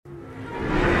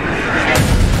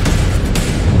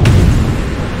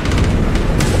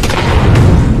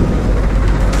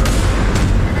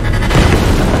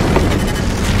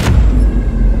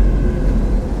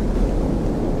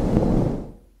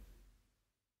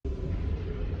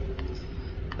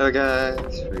Hello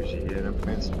guys, Fuji here, and I'm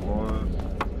playing some more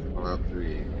Fallout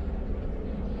 3.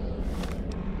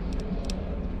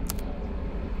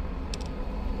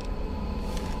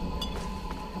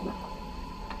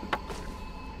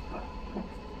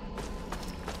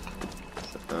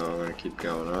 So we're gonna keep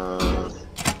going on.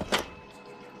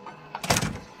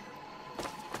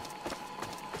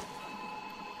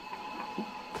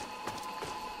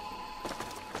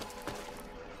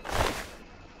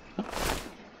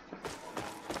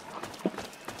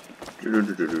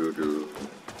 Do-do-do-do-do-do.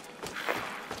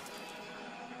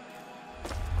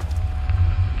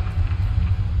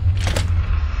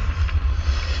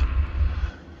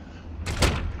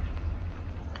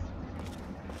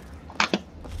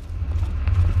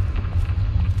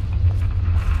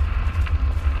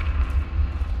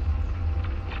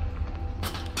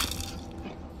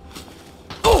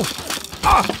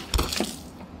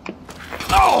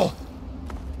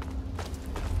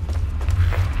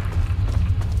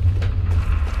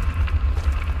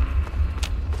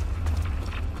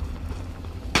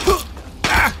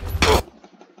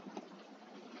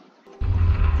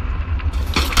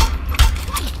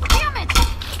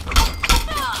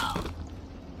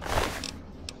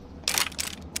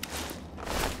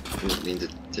 Didn't mean to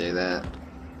say that.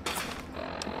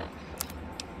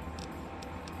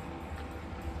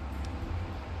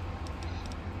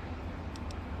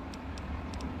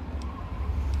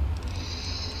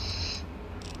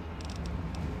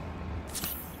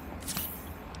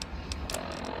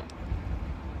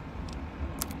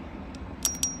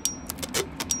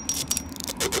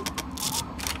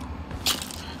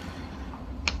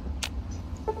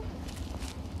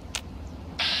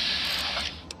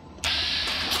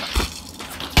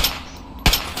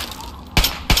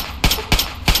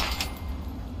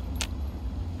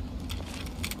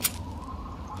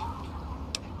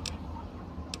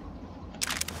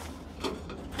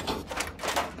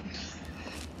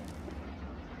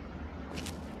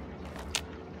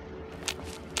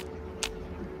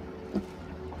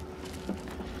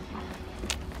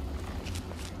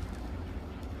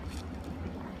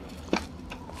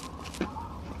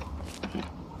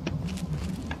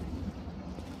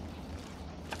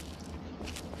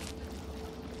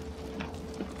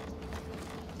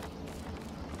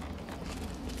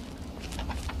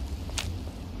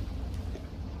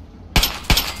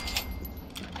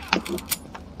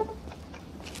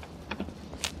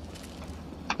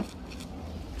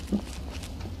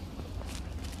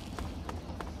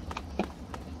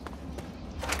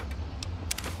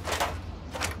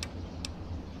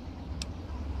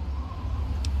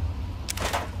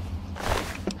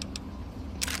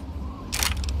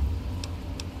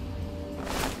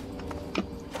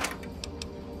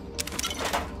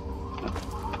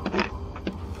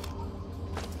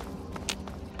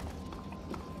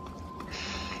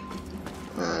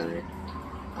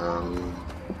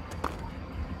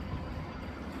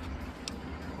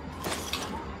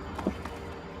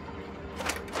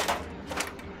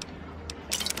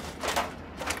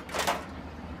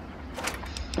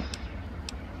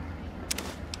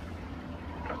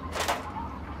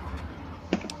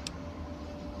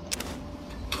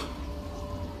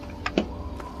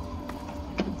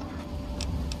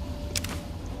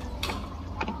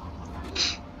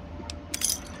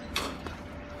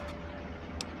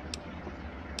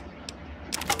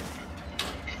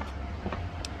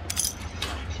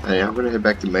 Hey, I'm gonna head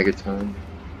back to Megaton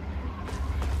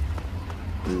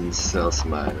and sell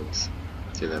some items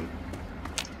to them.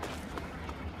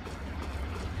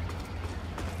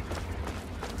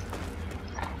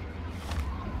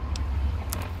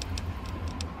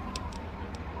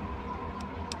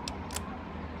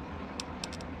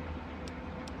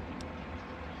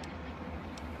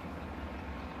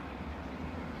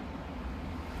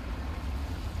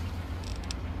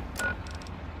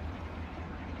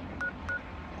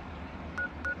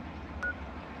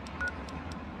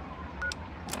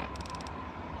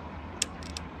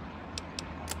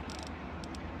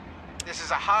 This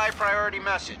is a high-priority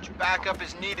message. Backup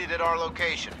is needed at our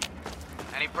location.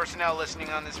 Any personnel listening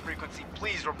on this frequency,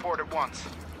 please report at once.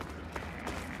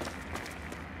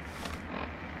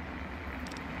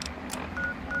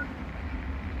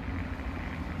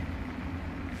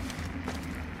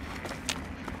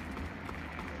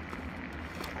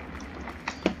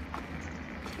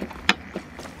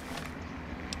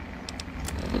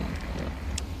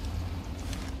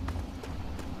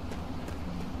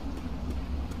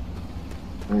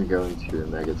 I'm gonna go into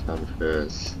Megaton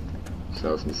first,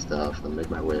 sell some stuff, and make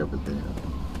my way over there.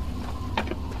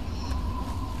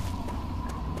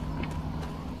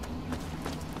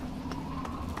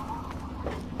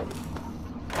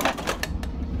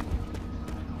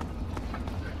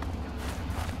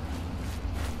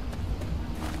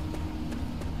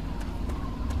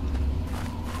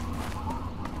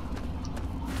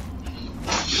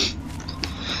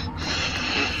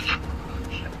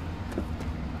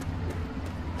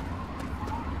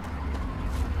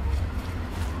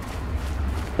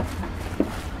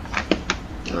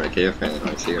 Okay, you're friendly.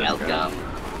 Let's see what's going on.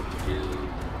 Welcome to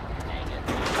Megan.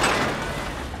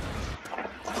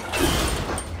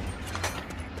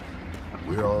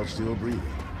 We're all still breathing,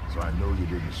 so I know you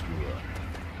didn't screw up.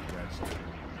 That's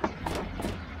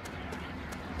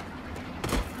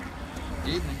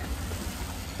Evening.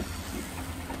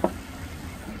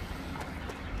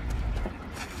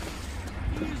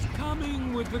 He is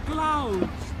coming with the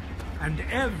clouds, and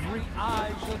every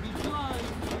eye shall be blind.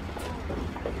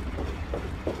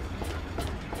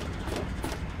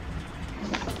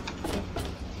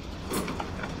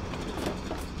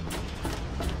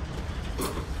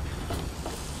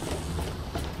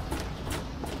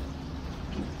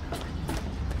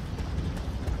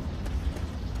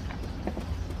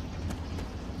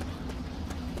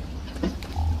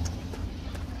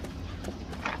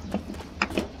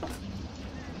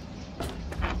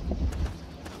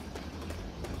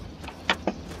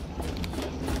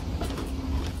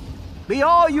 Be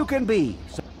all you can be.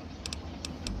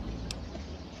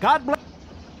 God bless.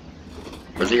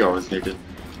 Was he always naked?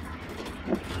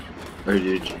 Or did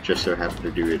you just so happen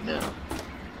to do it now?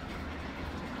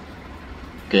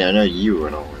 Okay, I know you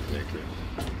weren't always naked.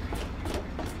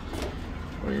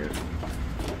 Oh yeah.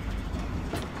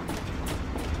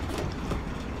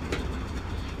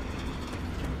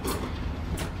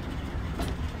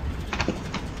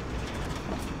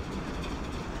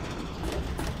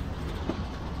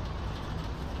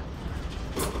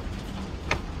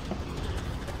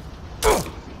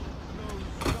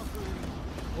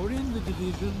 Or in the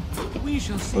division, we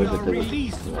shall see Or the our division,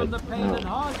 release from right? the pain No. and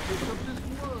hardships of this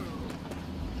world.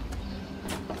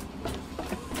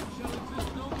 It shall exist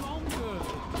no longer.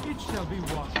 It shall be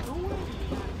washed away.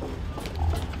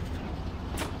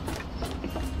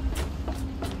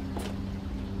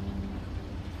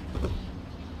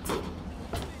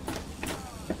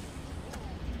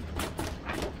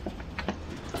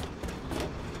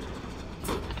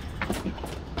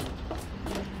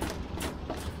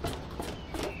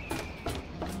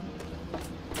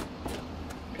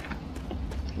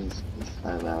 He's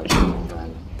 5 hours from the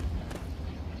run.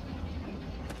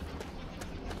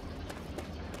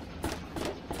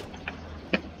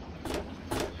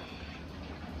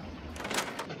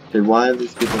 Dude, why are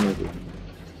these people naked?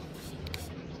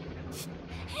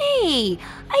 Hey,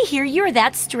 I hear you're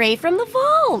that stray from the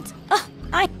vault.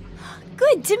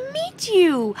 Good to meet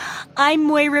you. I'm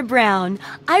Moira Brown.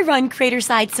 I run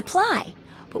Craterside Supply.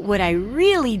 But what I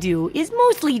really do is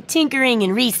mostly tinkering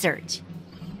and research.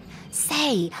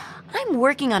 Say, I'm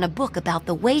working on a book about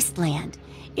the wasteland.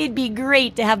 It'd be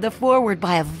great to have the foreword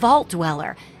by a vault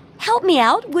dweller. Help me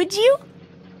out, would you?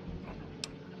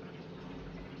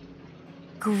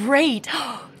 Great.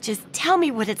 Just tell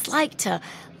me what it's like to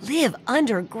live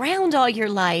underground all your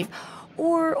life,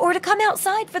 or to come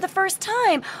outside for the first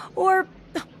time, or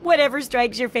whatever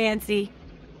strikes your fancy.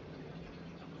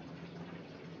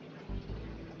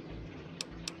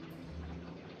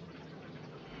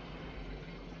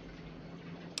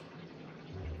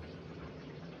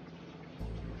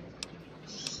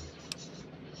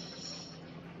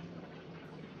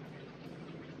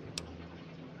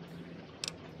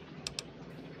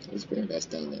 It's pretty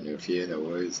best done then. No fear, no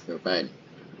worries, no fighting.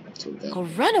 So that. A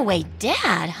runaway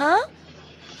dad, huh?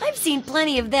 I've seen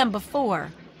plenty of them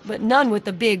before, but none with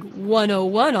the big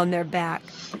 101 on their back.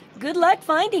 Good luck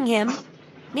finding him.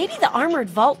 Maybe the armored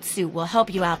vault suit will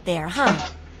help you out there, huh?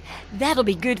 That'll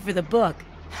be good for the book.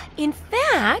 In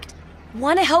fact,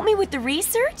 want to help me with the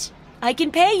research? I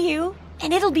can pay you,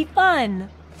 and it'll be fun.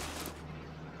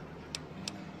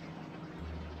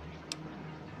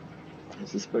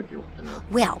 What's this book you're working on?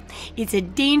 Well, it's a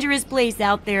dangerous place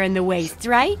out there in the wastes,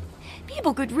 right?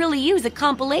 People could really use a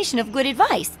compilation of good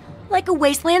advice, like a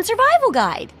wasteland survival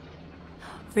guide.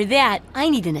 For that, I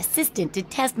need an assistant to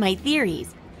test my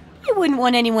theories. I wouldn't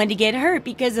want anyone to get hurt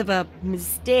because of a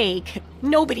mistake.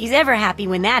 Nobody's ever happy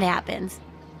when that happens.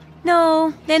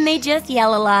 No, then they just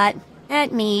yell a lot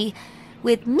at me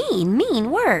with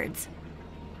mean words.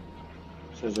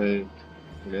 Sounds like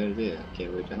a good idea. I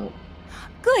can't wait to help.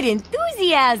 Good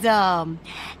enthusiasm!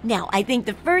 Now, I think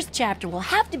the first chapter will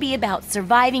have to be about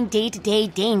surviving day-to-day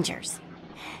dangers.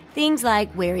 Things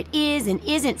like where it is and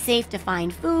isn't safe to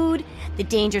find food, the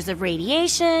dangers of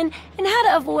radiation, and how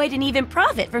to avoid and even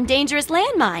profit from dangerous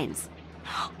landmines.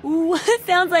 Ooh,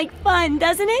 sounds like fun,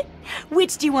 doesn't it?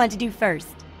 Which do you want to do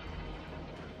first?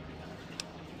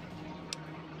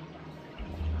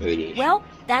 Radiation. Well,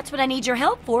 that's what I need your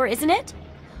help for, isn't it?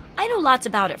 I know lots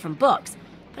about it from books,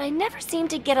 but I never seem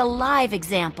to get a live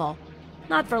example.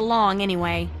 Not for long,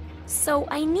 anyway. So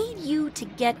I need you to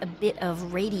get a bit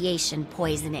of radiation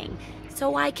poisoning,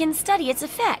 so I can study its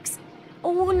effects.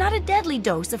 Oh, not a deadly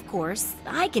dose, of course.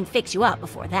 I can fix you up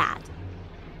before that.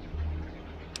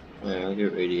 Yeah, I'll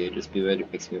get radiated. Just be ready to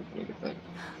fix me up when I get back.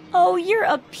 Oh, you're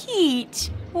a peach.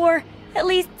 Or at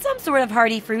least some sort of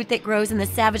hardy fruit that grows in the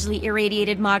savagely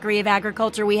irradiated mockery of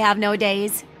agriculture we have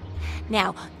nowadays.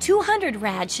 Now, 200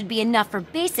 rads should be enough for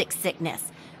basic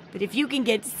sickness. But if you can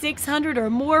get 600 or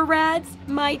more rads,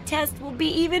 my test will be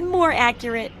even more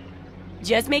accurate.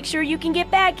 Just make sure you can get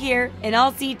back here, and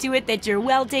I'll see to it that you're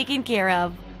well taken care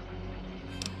of.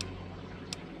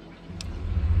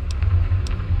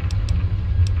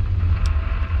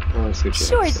 Oh,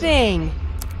 Sure thing.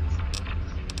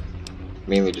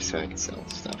 Mainly just so I can sell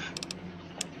stuff.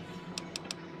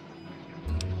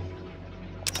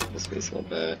 So this baseball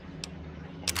bat.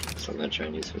 Some that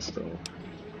Chinese pistol.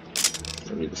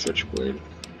 I need the switchblade.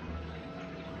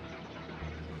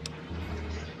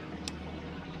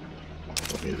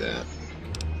 Don't need that.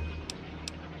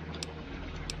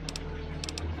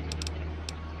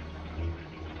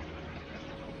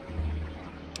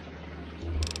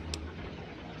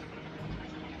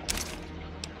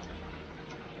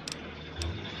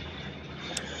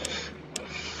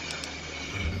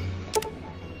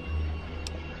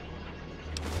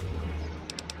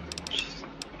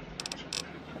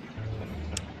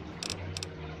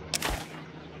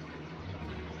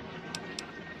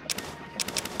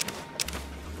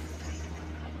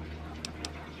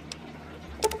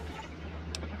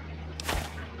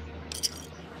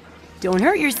 Don't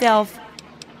hurt yourself.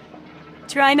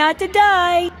 Try not to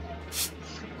die.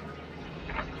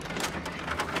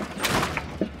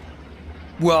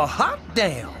 Well, hot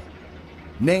damn.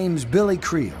 Name's Billy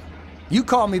Creel. You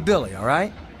call me Billy, all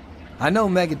right? I know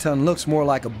Megaton looks more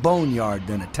like a boneyard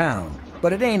than a town,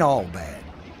 but it ain't all bad.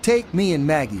 Take me and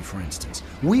Maggie, for instance.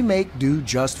 We make do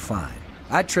just fine.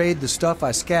 I trade the stuff I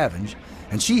scavenge,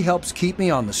 and she helps keep me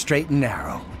on the straight and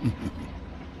narrow.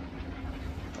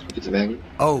 Is it Maggie?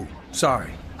 Oh,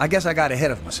 sorry. I guess I got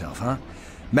ahead of myself, huh?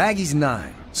 Maggie's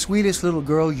 9. Sweetest little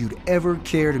girl you'd ever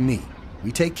care to meet.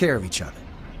 We take care of each other.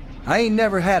 I ain't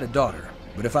never had a daughter,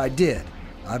 but if I did,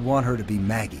 I'd want her to be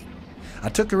Maggie. I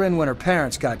took her in when her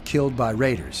parents got killed by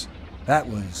raiders. That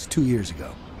was 2 years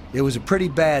ago. It was a pretty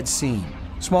bad scene.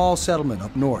 Small settlement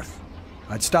up north.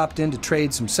 I'd stopped in to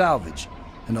trade some salvage,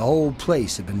 and the whole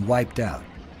place had been wiped out.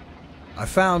 I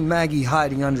found Maggie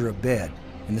hiding under a bed,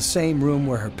 in the same room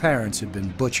where her parents had been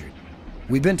butchered.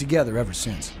 We've been together ever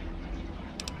since.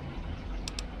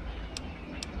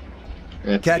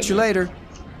 Catch you later.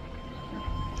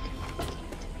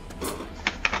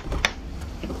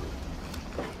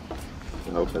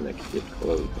 I'm hoping they can get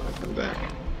closed when I come back.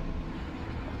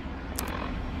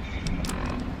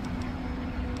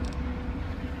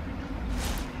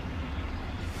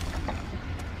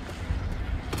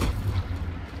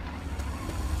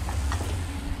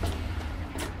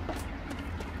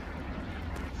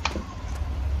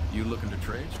 You looking to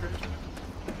trade, stranger?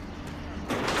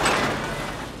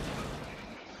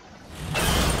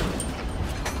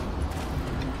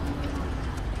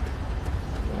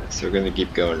 So we're going to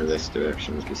keep going in this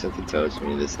direction because something tells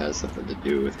me this has something to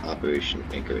do with Operation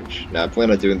Anchorage. Now I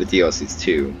plan on doing the DLCs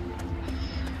too,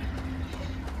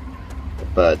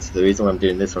 but the reason why I'm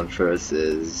doing this one first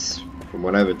is, from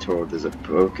what I've been told, there's a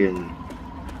broken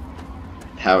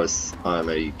power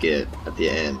armor you get at the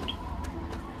end.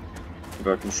 A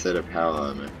broken set of power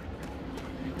armor.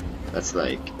 That's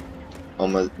like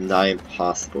almost nigh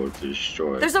impossible to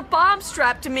destroy. There's a bomb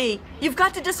strapped to me. You've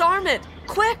got to disarm it.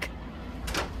 Quick!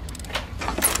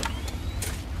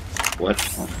 What?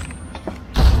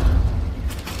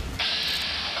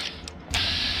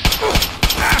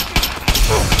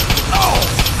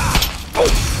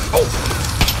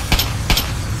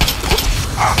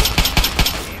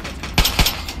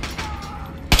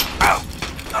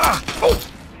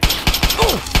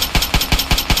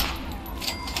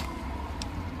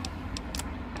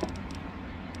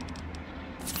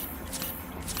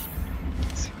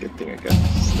 It's a good thing I got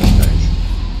this stuff, guys.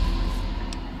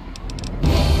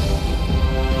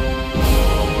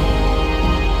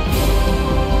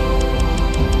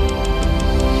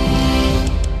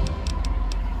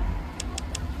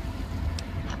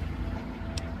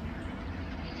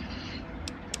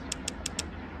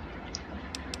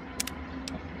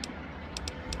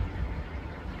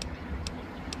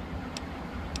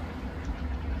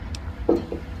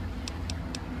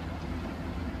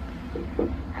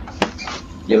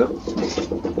 Yellow. Didn't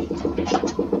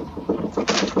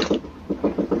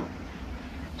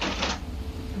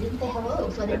say hello,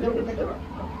 so I didn't open the door.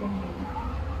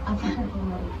 I'm trying to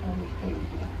understand.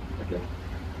 Okay.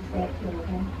 Is that you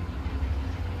okay?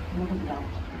 No.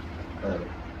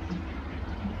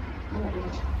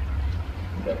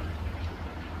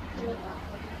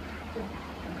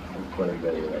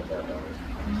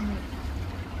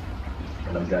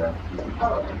 that.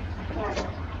 Oh,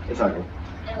 yeah. It's all good.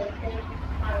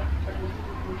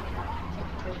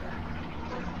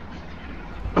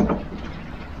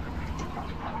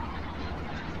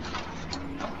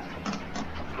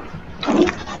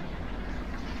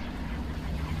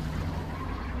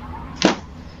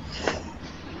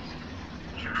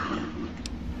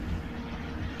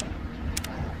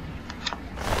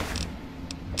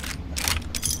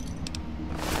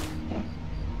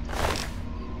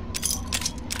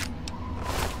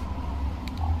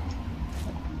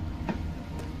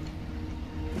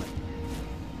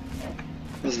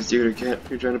 This is dude again.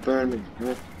 You're trying to burn me,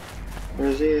 huh?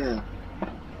 Where's he at?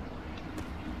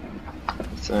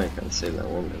 Sorry, I can't save that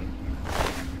woman.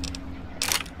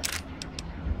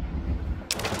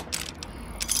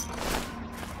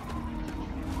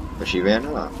 But she ran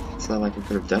off. It's not like I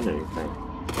could have done anything.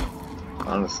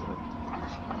 Honestly.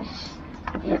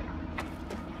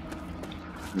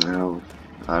 Now,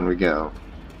 on we go.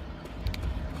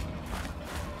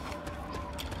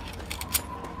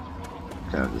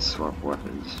 Gotta just swap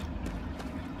weapons.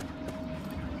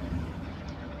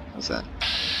 What's that?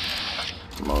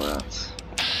 Molot's.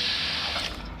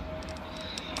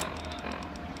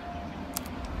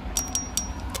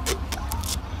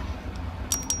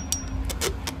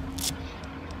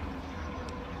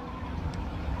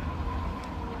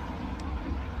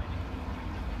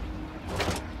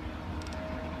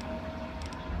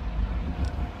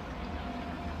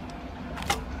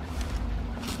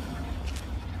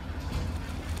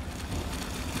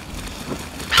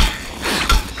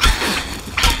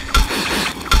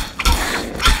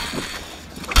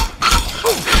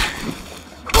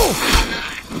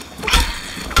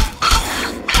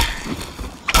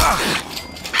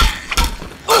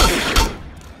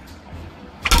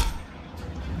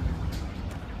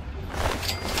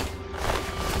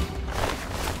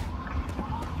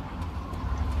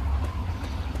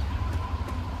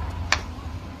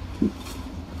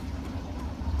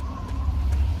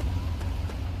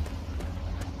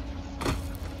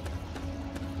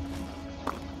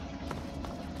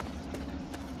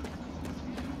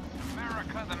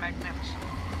 The Magnificent.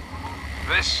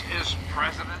 This is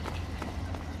President.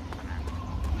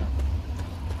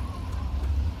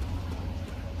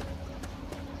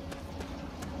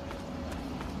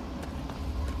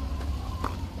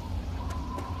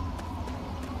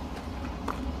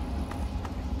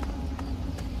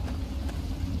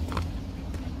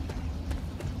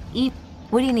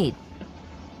 What do you need?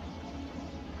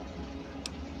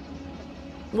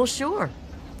 Well, sure.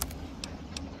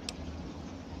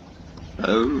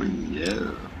 Oh,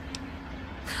 yeah.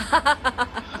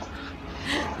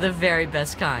 The very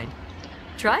best kind.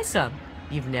 Try some.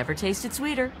 You've never tasted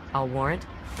sweeter, I'll warrant.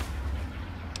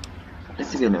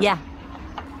 It's good enough. Yeah.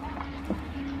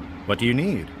 What do you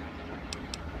need?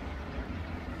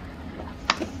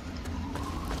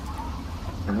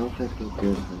 I don't think they're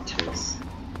good hunters.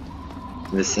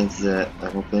 In the sense that I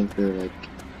don't think they're like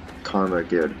karma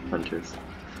good hunters.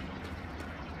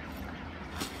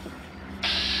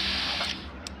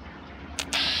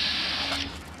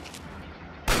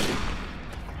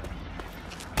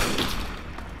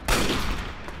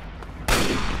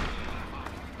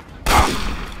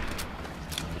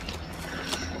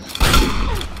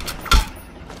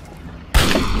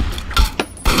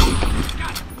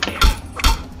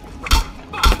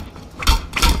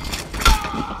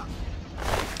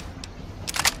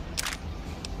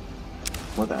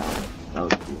 What the hell? That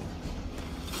was cool.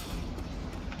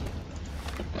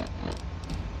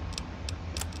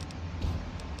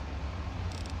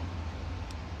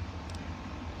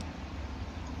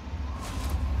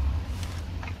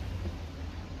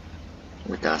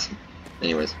 Look awesome.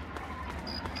 Anyways.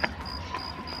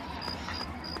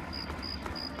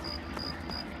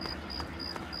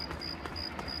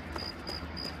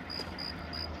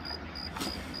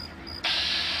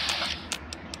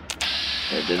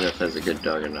 I didn't know if that's a good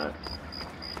dog or not.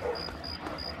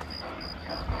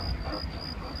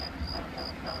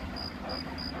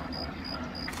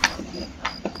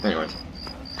 Anyways.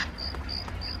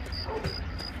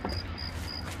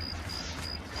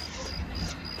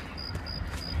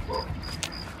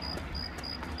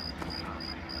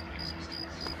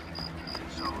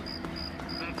 So,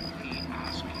 let me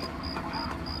ask you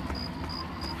about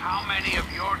how many of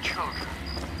your children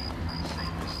say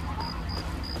this?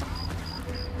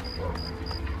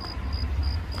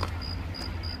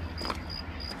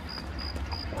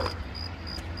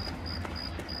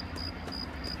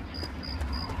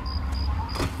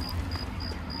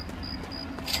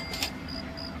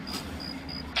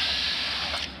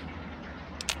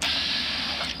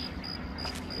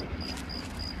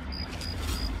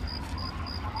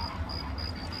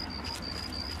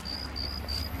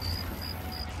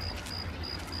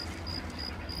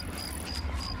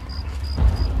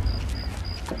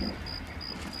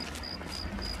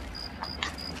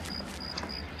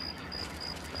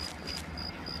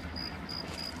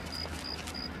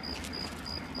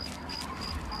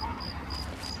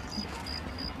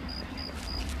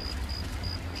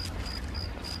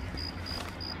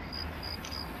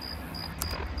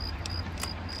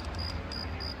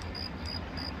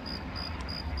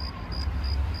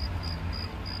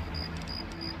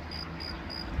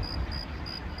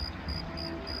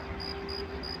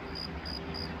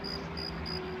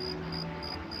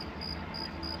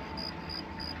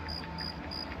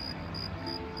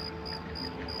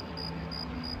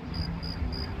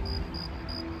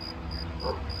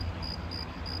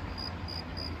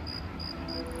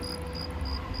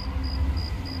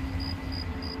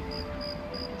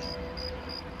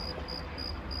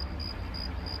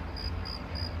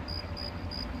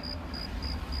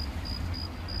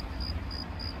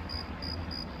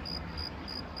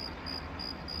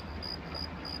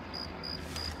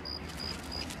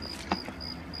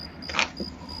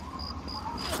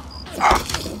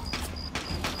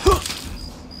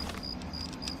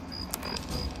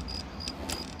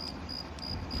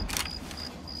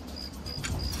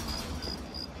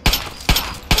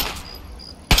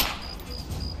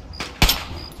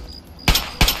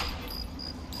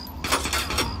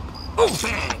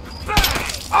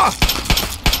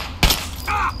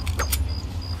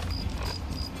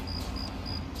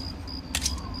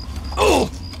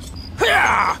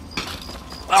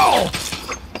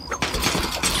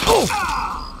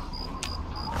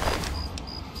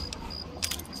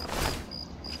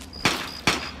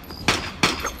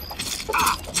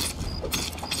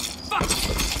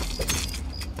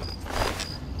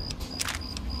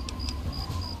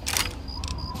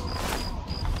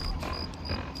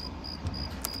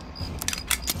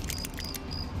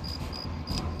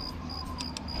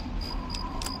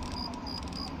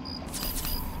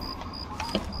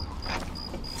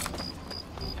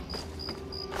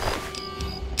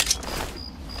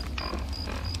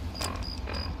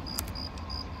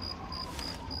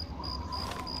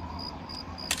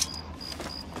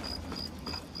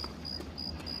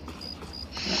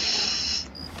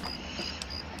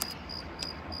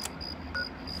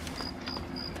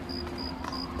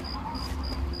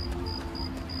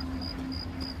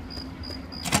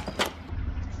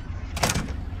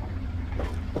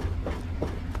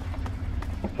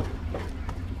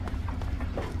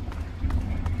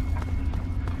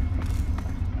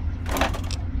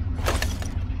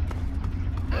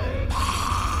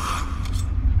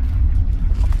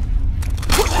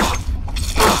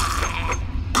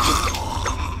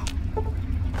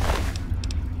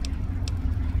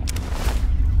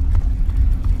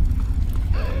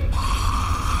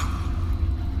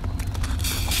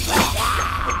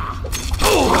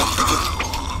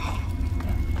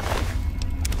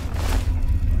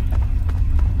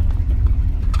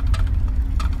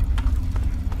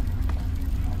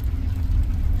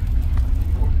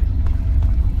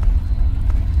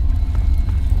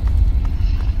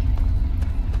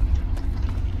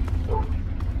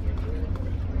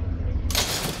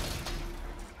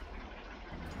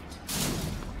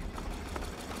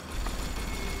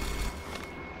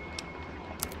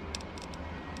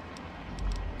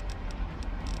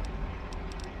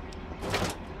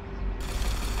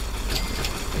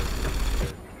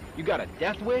 You got a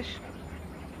death wish?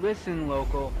 Listen,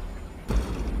 local.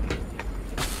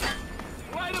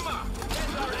 Light 'em up!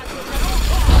 That's our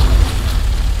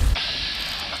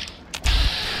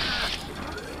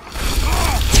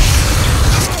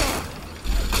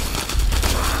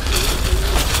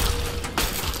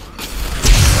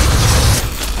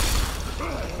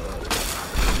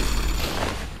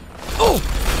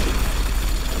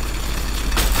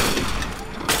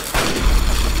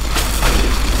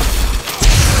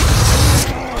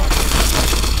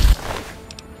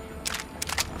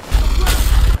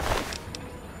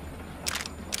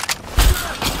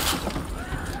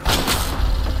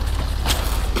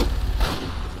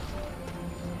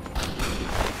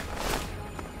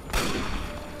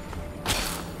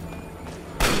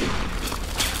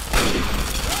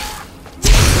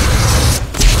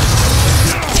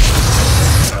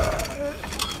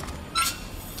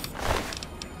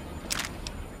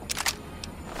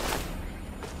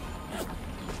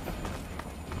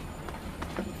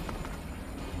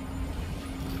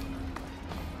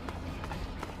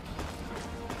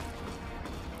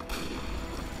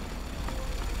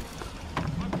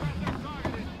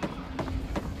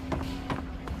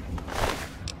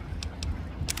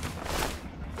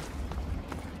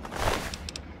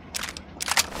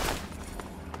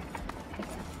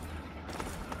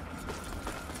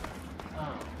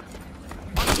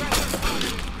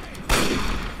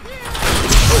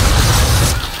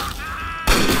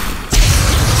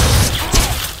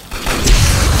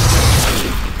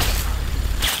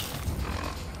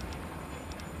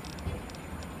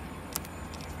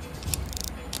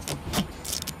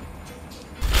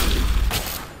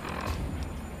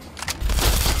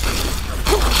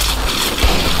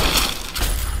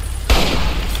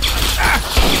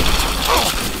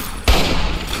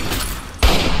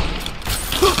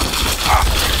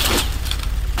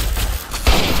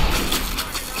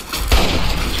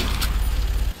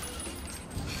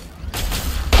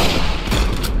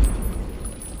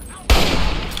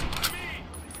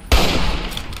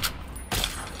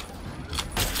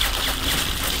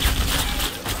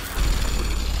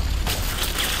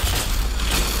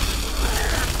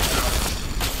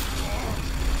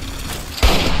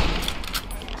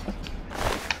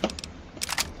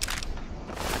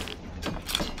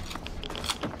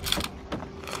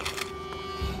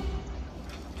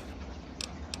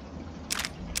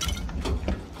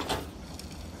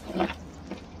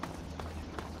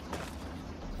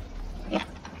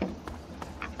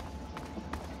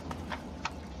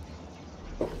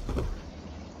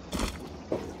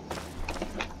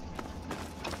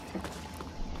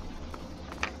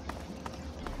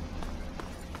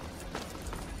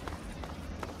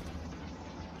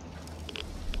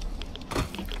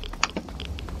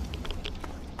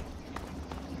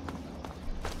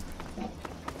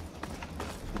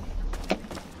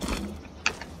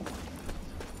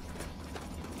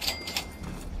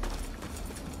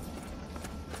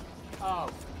Oh,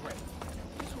 great.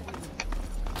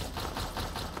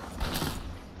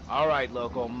 All right,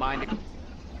 local, mind it.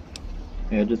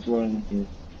 Yeah, just one. Yeah.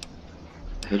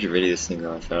 I heard your radio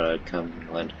signal. I thought I'd come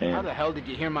and lend a How hand. the hell did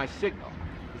you hear my signal?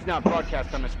 It's not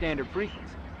broadcast on a standard frequency.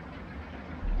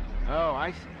 Oh,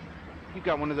 I see. You've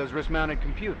got one of those wrist-mounted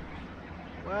computers.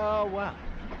 Well, well.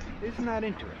 Isn't that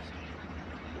interesting?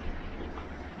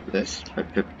 This, my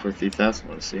Pip 3000,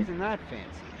 want to see? Isn't that fancy?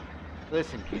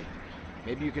 Listen, kid.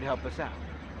 Maybe you could help us out.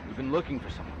 We've been looking for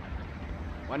someone.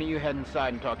 Why don't you head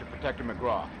inside and talk to Protector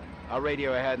McGraw? I'll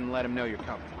radio ahead and let him know you're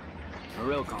coming.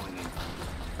 Maril calling in.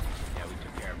 Yeah, we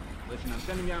took care of him. Listen, I'm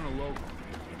sending down a local.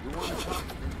 You want to talk?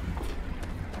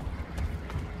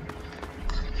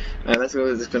 Alright, that's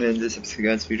going to end this episode,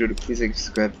 guys. If you enjoyed it, please like,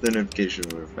 subscribe, to the notification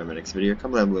for my next video.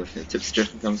 Comment down below if you have tips,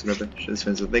 suggestions, comments, whatever. Share this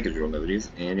friends with, thank you for all my videos.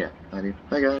 And yeah,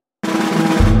 bye guys.